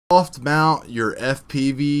Soft mount your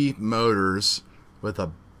FPV motors with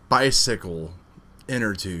a bicycle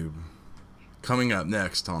inner tube. Coming up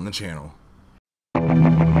next on the channel.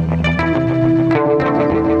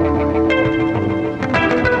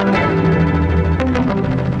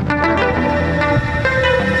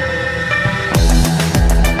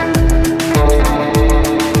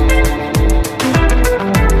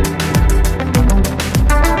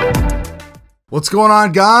 What's going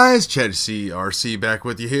on, guys? Chad CRC back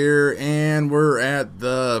with you here, and we're at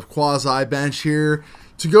the quasi bench here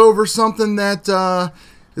to go over something that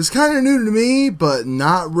is kind of new to me, but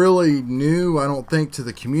not really new, I don't think, to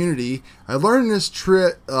the community. I learned this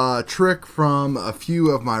trick from a few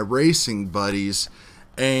of my racing buddies,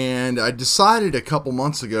 and I decided a couple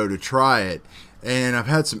months ago to try it, and I've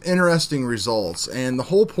had some interesting results. And the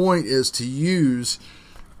whole point is to use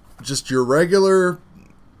just your regular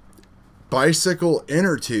bicycle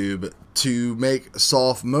inner tube to make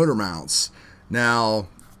soft motor mounts. Now,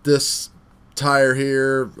 this tire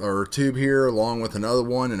here, or tube here, along with another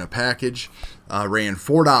one in a package, ran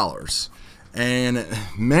 $4. And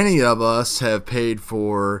many of us have paid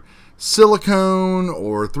for silicone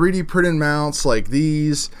or 3D printed mounts like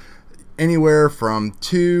these, anywhere from $2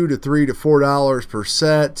 to $3 to $4 per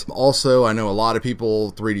set. Also, I know a lot of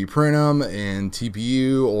people 3D print them in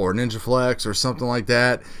TPU or NinjaFlex or something like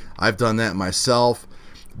that. I've done that myself.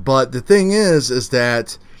 But the thing is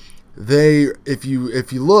that if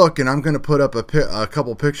you look, and I'm going to put up a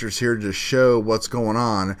couple pictures here to show what's going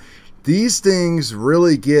on. These things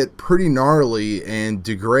really get pretty gnarly and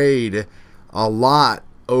degrade a lot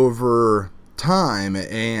over time,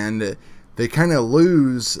 and they kind of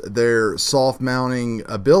lose their soft mounting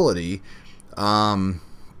ability.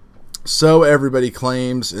 So everybody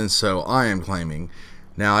claims, and so I am claiming.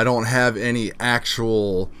 Now, I don't have any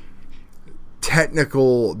actual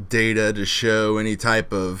technical data to show any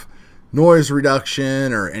type of noise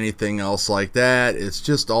reduction or anything else like that. It's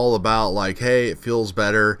just all about like, hey, it feels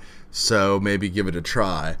better, so maybe give it a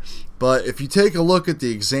try. But if you take a look at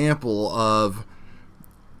the example of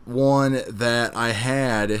one that I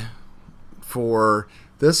had for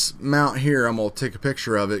this mount here, I'm going to take a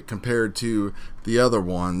picture of it compared to the other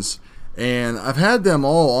ones, and I've had them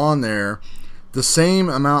all on there the same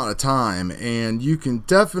amount of time, and you can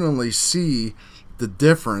definitely see the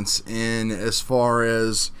difference in as far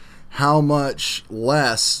as how much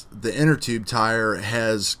less the inner tube tire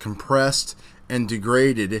has compressed and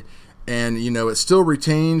degraded. And you know, it still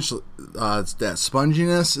retains that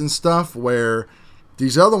sponginess and stuff, where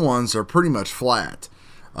these other ones are pretty much flat.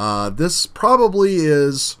 This probably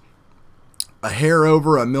is a hair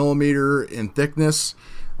over a millimeter in thickness,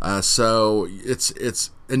 so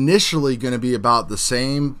it's initially going to be about the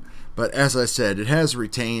same, but as I said, it has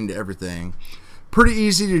retained everything. Pretty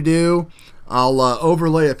easy to do. I'll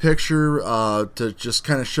overlay a picture to just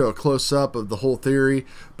kind of show a close-up of the whole theory,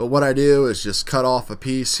 but what I do is just cut off a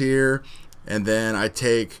piece here, and then I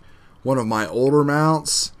take one of my older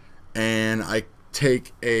mounts and I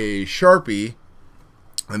take a Sharpie,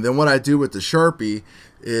 and then what I do with the Sharpie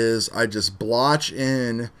is I just blotch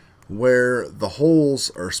in where the holes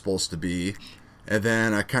are supposed to be, and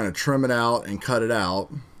then I kind of trim it out and cut it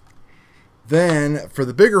out. Then for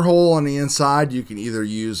the bigger hole on the inside, you can either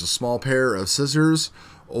use a small pair of scissors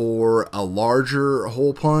or a larger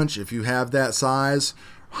hole punch if you have that size,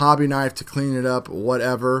 hobby knife to clean it up,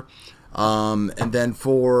 whatever. And then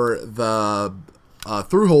for the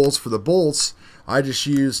through holes for the bolts, I just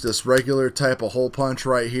use this regular type of hole punch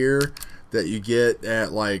right here that you get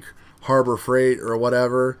at like Harbor Freight or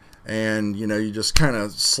whatever, and you know, you just kind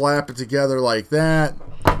of slap it together like that,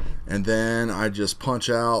 and then I just punch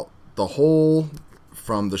out the hole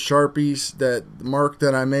from the Sharpies, that mark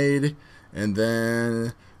that I made, and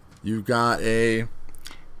then you've got a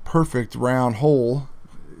perfect round hole.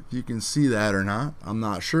 If you can see that or not, I'm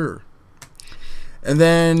not sure. And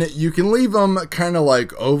then you can leave them kind of like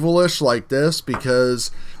ovalish like this,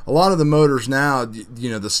 because a lot of the motors now, you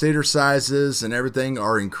know, the stator sizes and everything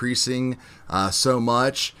are increasing so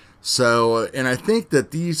much. So, and I think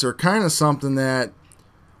that these are kind of something that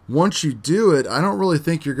once you do it, I don't really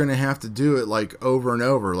think you're going to have to do it like over and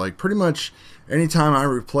over. Like pretty much anytime I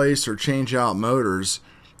replace or change out motors,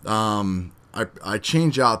 I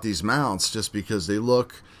change out these mounts just because they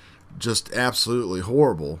look just absolutely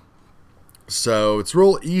horrible. So it's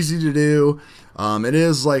real easy to do. It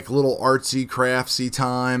is like a little artsy craftsy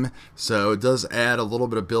time, so it does add a little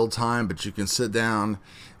bit of build time, but you can sit down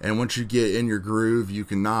and once you get in your groove, you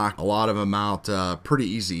can knock a lot of them out pretty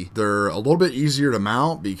easy. They're a little bit easier to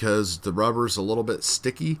mount because the rubber's a little bit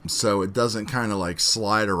sticky, so it doesn't kind of like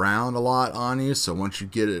slide around a lot on you. So once you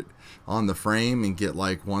get it on the frame and get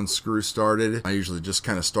like one screw started, I usually just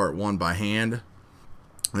kind of start one by hand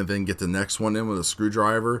and then get the next one in with a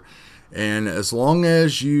screwdriver. And as long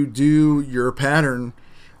as you do your pattern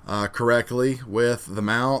correctly with the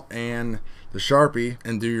mount and the Sharpie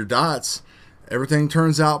and do your dots, everything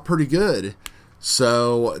turns out pretty good.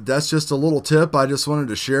 So that's just a little tip I just wanted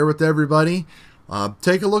to share with everybody.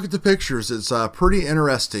 Take a look at the pictures. It's pretty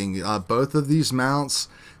interesting. Both of these mounts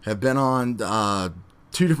have been on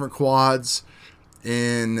 2 different quads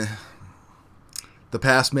in the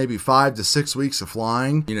past maybe 5 to 6 weeks of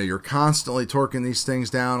flying. You know, you're constantly torquing these things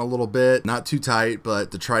down a little bit, not too tight,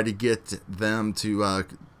 but to try to get them to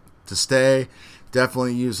stay.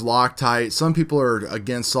 Definitely use Loctite. Some people are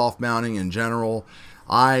against soft mounting in general.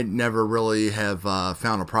 I never really have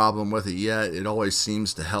found a problem with it yet. It always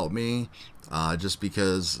seems to help me, just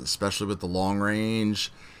because, especially with the long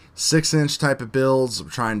range 6-inch type of builds, we're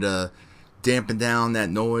trying to dampen down that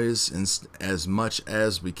noise as much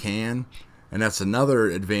as we can. And that's another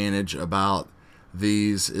advantage about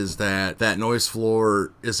these, is that that noise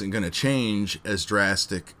floor isn't going to change as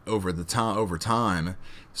drastic over time.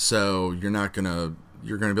 So you're going to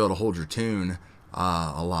be able to hold your tune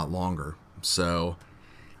a lot longer. So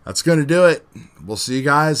that's going to do it. We'll see you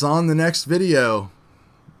guys on the next video.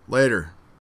 Later.